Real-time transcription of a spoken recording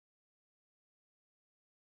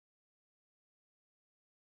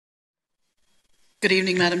Good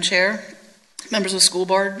evening, Madam Chair, members of the school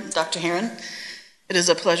board, Dr. Herron. It is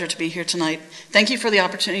a pleasure to be here tonight. Thank you for the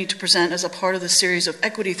opportunity to present as a part of the series of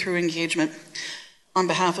Equity Through Engagement on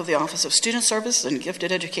behalf of the Office of Student Service and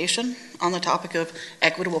Gifted Education on the topic of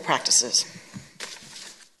equitable practices.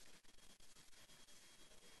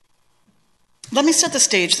 Let me set the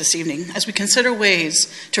stage this evening as we consider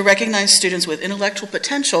ways to recognize students with intellectual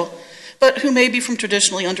potential but who may be from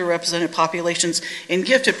traditionally underrepresented populations in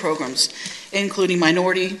gifted programs, including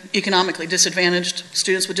minority, economically disadvantaged,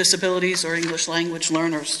 students with disabilities, or English language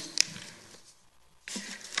learners.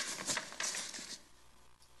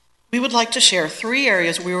 We would like to share 3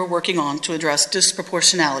 areas we are working on to address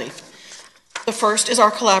disproportionality. The first is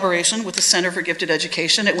our collaboration with the Center for Gifted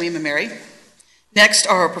Education at William & Mary. Next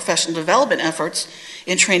are our professional development efforts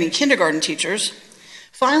in training kindergarten teachers.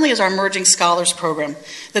 Finally is our Emerging Scholars Program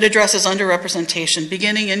that addresses underrepresentation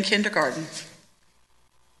beginning in kindergarten.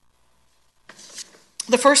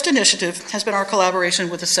 The first initiative has been our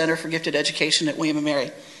collaboration with the Center for Gifted Education at William &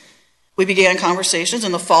 Mary. We began conversations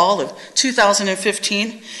in the fall of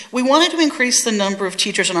 2015. We wanted to increase the number of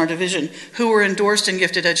teachers in our division who were endorsed in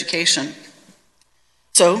gifted education.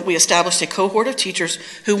 So we established a cohort of teachers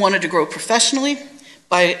who wanted to grow professionally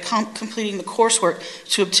by completing the coursework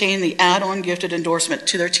to obtain the add-on gifted endorsement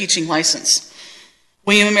to their teaching license.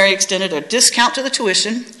 William & Mary extended a discount to the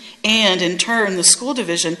tuition, and in turn, the school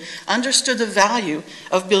division understood the value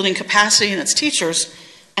of building capacity in its teachers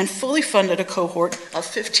and fully funded a cohort of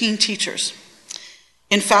 15 teachers.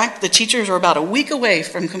 In fact, the teachers are about a week away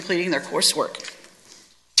from completing their coursework.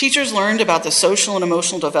 Teachers learned about the social and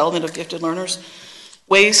emotional development of gifted learners,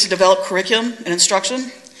 ways to develop curriculum and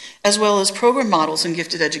instruction, as well as program models in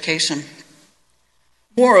gifted education.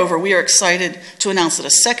 Moreover, we are excited to announce that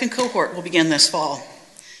a second cohort will begin this fall.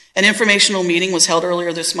 An informational meeting was held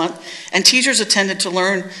earlier this month, and teachers attended to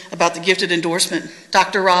learn about the gifted endorsement.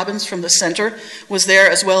 Dr. Robbins from the center was there,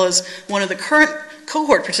 as well as one of the current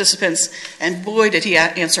cohort participants, and boy, did he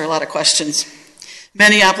answer a lot of questions.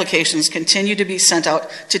 Many applications continue to be sent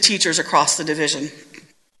out to teachers across the division.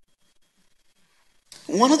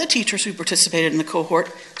 One of the teachers who participated in the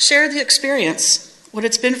cohort shared the experience, what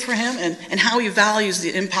it's been for him, and how he values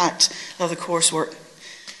the impact of the coursework.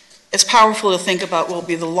 It's powerful to think about what will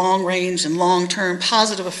be the long-range and long-term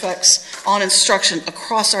positive effects on instruction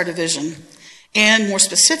across our division, and more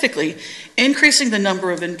specifically, increasing the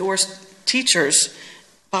number of endorsed teachers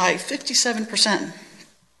by 57%.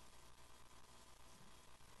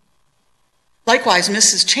 Likewise,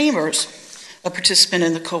 Mrs. Chambers, a participant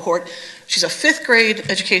in the cohort, she's a 5th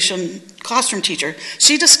grade education classroom teacher.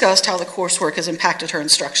 She discussed how the coursework has impacted her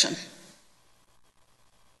instruction.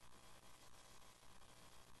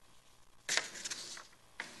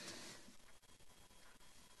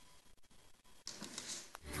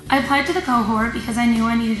 I applied to the cohort because I knew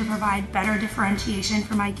I needed to provide better differentiation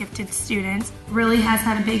for my gifted students. It really has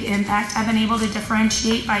had a big impact. I've been able to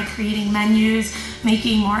differentiate by creating menus,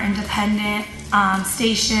 making more independent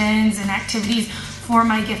stations and activities for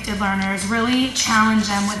my gifted learners, really challenge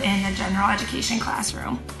them within the general education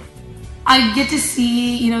classroom. I get to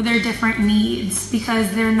see, their different needs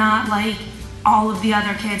because they're not like all of the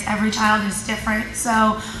other kids. Every child is different.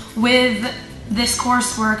 So with this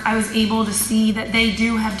coursework, I was able to see that they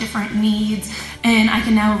do have different needs, and I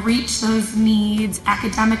can now reach those needs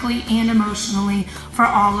academically and emotionally for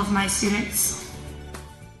all of my students.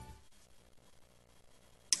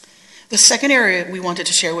 The second area we wanted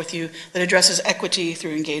to share with you that addresses equity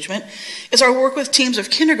through engagement is our work with teams of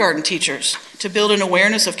kindergarten teachers to build an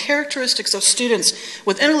awareness of characteristics of students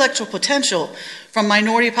with intellectual potential from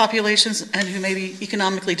minority populations and who may be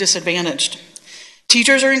economically disadvantaged.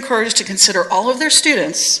 Teachers are encouraged to consider all of their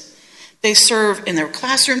students they serve in their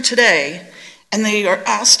classroom today, and they are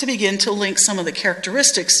asked to begin to link some of the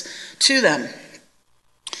characteristics to them.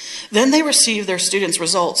 Then they receive their students'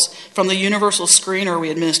 results from the universal screener we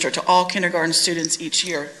administer to all kindergarten students each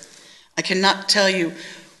year. I cannot tell you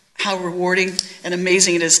how rewarding and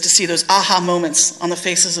amazing it is to see those aha moments on the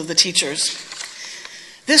faces of the teachers.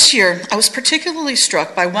 This year, I was particularly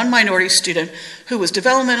struck by one minority student who was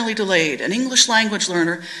developmentally delayed, an English language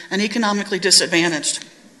learner, and economically disadvantaged.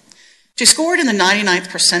 She scored in the 99th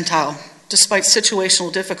percentile, despite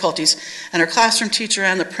situational difficulties, and her classroom teacher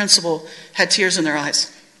and the principal had tears in their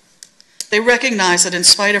eyes. They recognized that in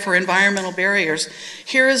spite of her environmental barriers,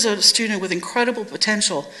 here is a student with incredible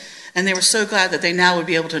potential, and they were so glad that they now would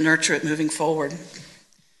be able to nurture it moving forward.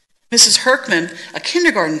 Mrs. Herkman, a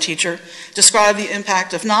kindergarten teacher, described the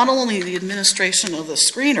impact of not only the administration of the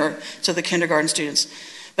screener to the kindergarten students,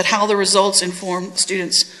 but how the results inform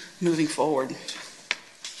students moving forward.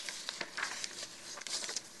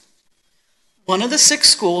 One of the 6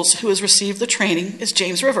 schools who has received the training is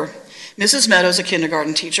James River. Mrs. Meadows, a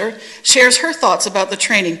kindergarten teacher, shares her thoughts about the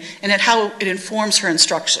training and how it informs her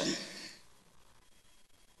instruction.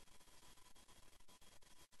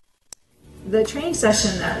 The training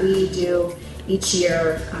session that we do each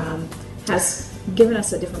year has given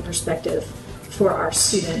us a different perspective for our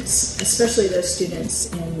students, especially those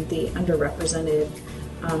students in the underrepresented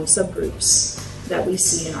subgroups that we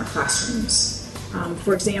see in our classrooms.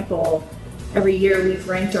 For example, every year we've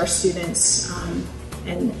ranked our students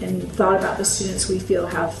and thought about the students we feel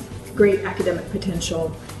have great academic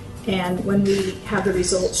potential. And when we have the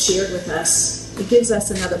results shared with us, it gives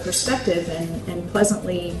us another perspective, and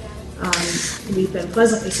pleasantly, we've been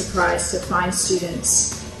pleasantly surprised to find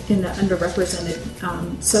students in the underrepresented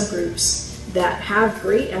subgroups that have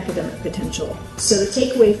great academic potential. So the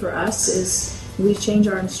takeaway for us is we change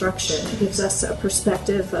our instruction. It gives us a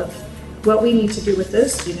perspective of what we need to do with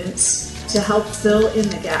those students to help fill in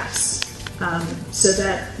the gaps so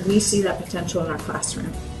that we see that potential in our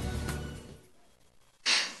classroom.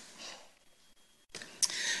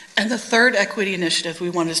 And the third equity initiative we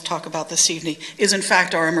wanted to talk about this evening is, in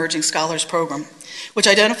fact, our Emerging Scholars Program, which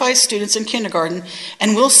identifies students in kindergarten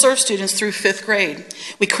and will serve students through 5th grade.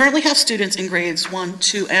 We currently have students in grades 1,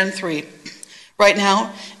 2, and 3. Right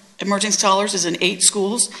now, Emerging Scholars is in 8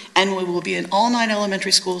 schools, and we will be in all 9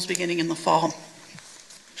 elementary schools beginning in the fall.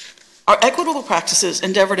 Our equitable practices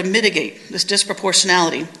endeavor to mitigate this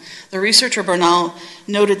disproportionality. The researcher Bernal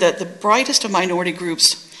noted that the brightest of minority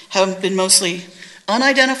groups have been mostly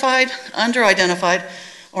unidentified, underidentified,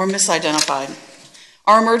 or misidentified.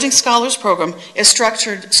 Our Emerging Scholars Program is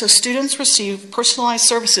structured so students receive personalized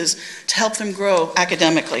services to help them grow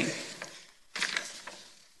academically.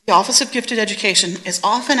 The Office of Gifted Education is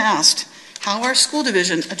often asked how our school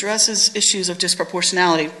division addresses issues of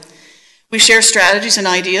disproportionality. We share strategies and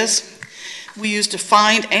ideas we use to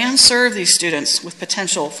find and serve these students with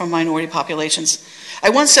potential from minority populations. I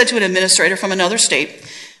once said to an administrator from another state,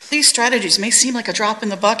 "These strategies may seem like a drop in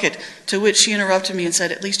the bucket," to which she interrupted me and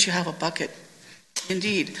said, "At least you have a bucket."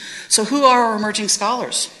 Indeed. So who are our emerging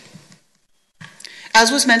scholars?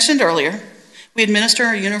 As was mentioned earlier, we administer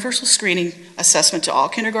a universal screening assessment to all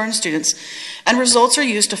kindergarten students, and results are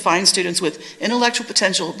used to find students with intellectual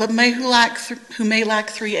potential, but who may lack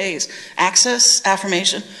 3 A's: access,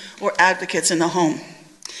 affirmation, or advocates in the home.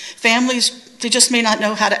 Families, they just may not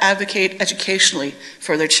know how to advocate educationally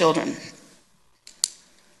for their children.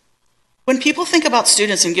 When people think about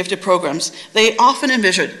students in gifted programs, they often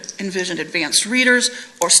envision advanced readers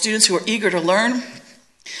or students who are eager to learn.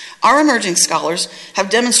 Our emerging scholars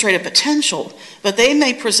have demonstrated potential, but they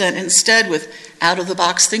may present instead with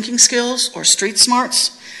out-of-the-box thinking skills or street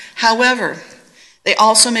smarts. However, they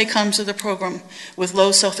also may come to the program with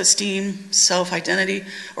low self-esteem, self-identity,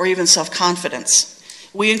 or even self-confidence.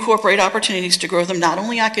 We incorporate opportunities to grow them not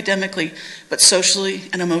only academically, but socially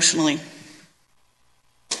and emotionally.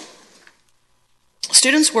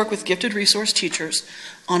 Students work with gifted resource teachers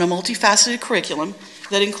on a multifaceted curriculum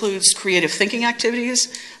that includes creative thinking activities,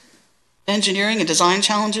 engineering and design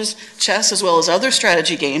challenges, chess, as well as other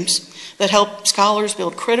strategy games that help scholars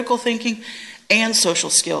build critical thinking and social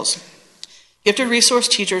skills. Gifted resource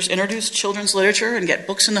teachers introduce children's literature and get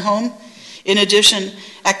books in the home. In addition,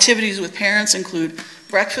 activities with parents include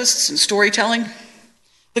breakfasts and storytelling.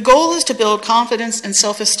 The goal is to build confidence and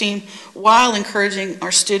self-esteem while encouraging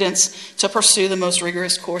our students to pursue the most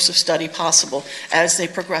rigorous course of study possible as they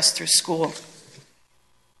progress through school.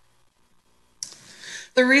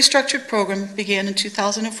 The restructured program began in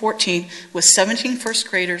 2014 with 17 first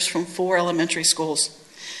graders from 4 elementary schools.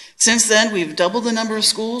 Since then, we've doubled the number of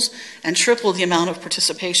schools and tripled the amount of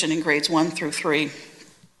participation in grades 1 through 3.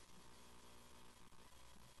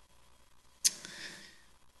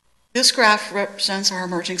 This graph represents our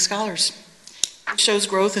emerging scholars. It shows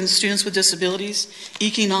growth in students with disabilities,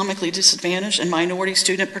 economically disadvantaged, and minority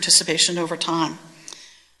student participation over time.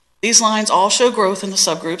 These lines all show growth in the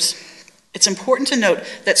subgroups. It's important to note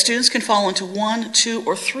that students can fall into 1, 2,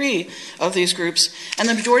 or 3 of these groups, and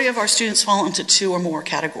the majority of our students fall into 2 or more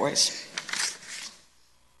categories.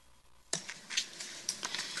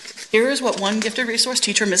 Here is what one gifted resource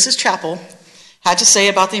teacher, Mrs. Chappell, had to say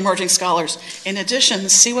about the emerging scholars. In addition,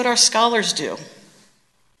 see what our scholars do.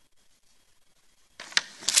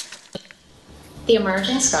 The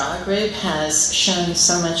Emerging Scholar Group has shown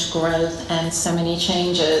so much growth and so many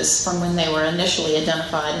changes from when they were initially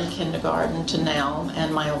identified in kindergarten to now,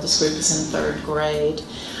 and my oldest group is in 3rd grade.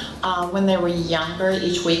 When they were younger,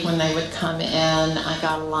 each week when they would come in, I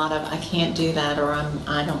got a lot of, "I can't do that," or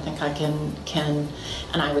I don't think I can,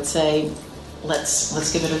 and I would say,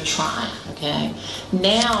 let's give it a try, okay?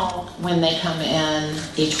 Now, when they come in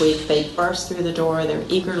each week, they burst through the door, they're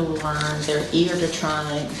eager to learn, they're eager to try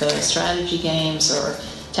the strategy games or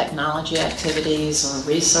technology activities or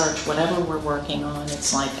research, whatever we're working on.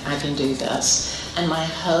 It's like, I can do this. And my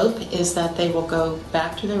hope is that they will go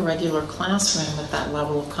back to their regular classroom with that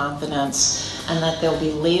level of confidence, and that they'll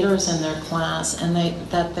be leaders in their class, and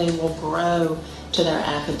that they will grow to their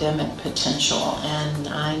academic potential, and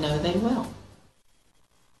I know they will.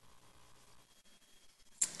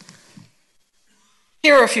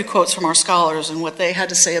 Here are a few quotes from our scholars and what they had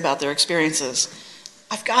to say about their experiences.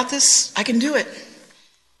 "I've got this, I can do it.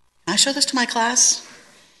 Can I show this to my class?"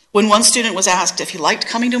 When one student was asked if he liked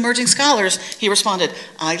coming to Emerging Scholars, he responded,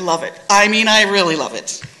 "I love it. I mean, I really love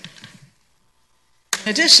it." In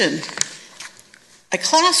addition, a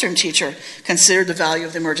classroom teacher considered the value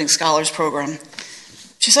of the Emerging Scholars program.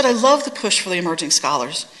 She said, "I love the push for the Emerging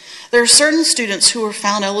Scholars. There are certain students who were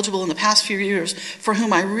found eligible in the past few years for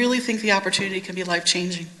whom I really think the opportunity can be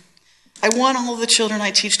life-changing. I want all of the children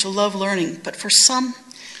I teach to love learning, but for some,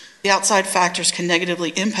 the outside factors can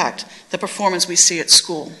negatively impact the performance we see at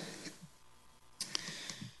school."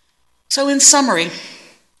 So in summary,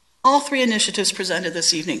 all three initiatives presented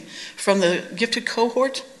this evening, from the gifted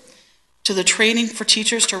cohort to the training for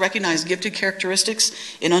teachers to recognize gifted characteristics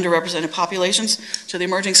in underrepresented populations, to the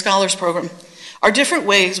Emerging Scholars Program, are different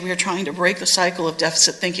ways we are trying to break the cycle of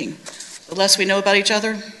deficit thinking. The less we know about each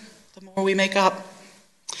other, the more we make up.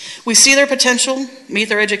 We see their potential, meet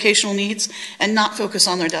their educational needs, and not focus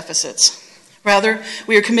on their deficits. Rather,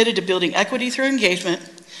 we are committed to building equity through engagement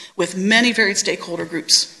with many varied stakeholder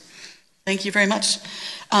groups. Thank you very much.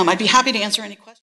 I'd be happy to answer any questions.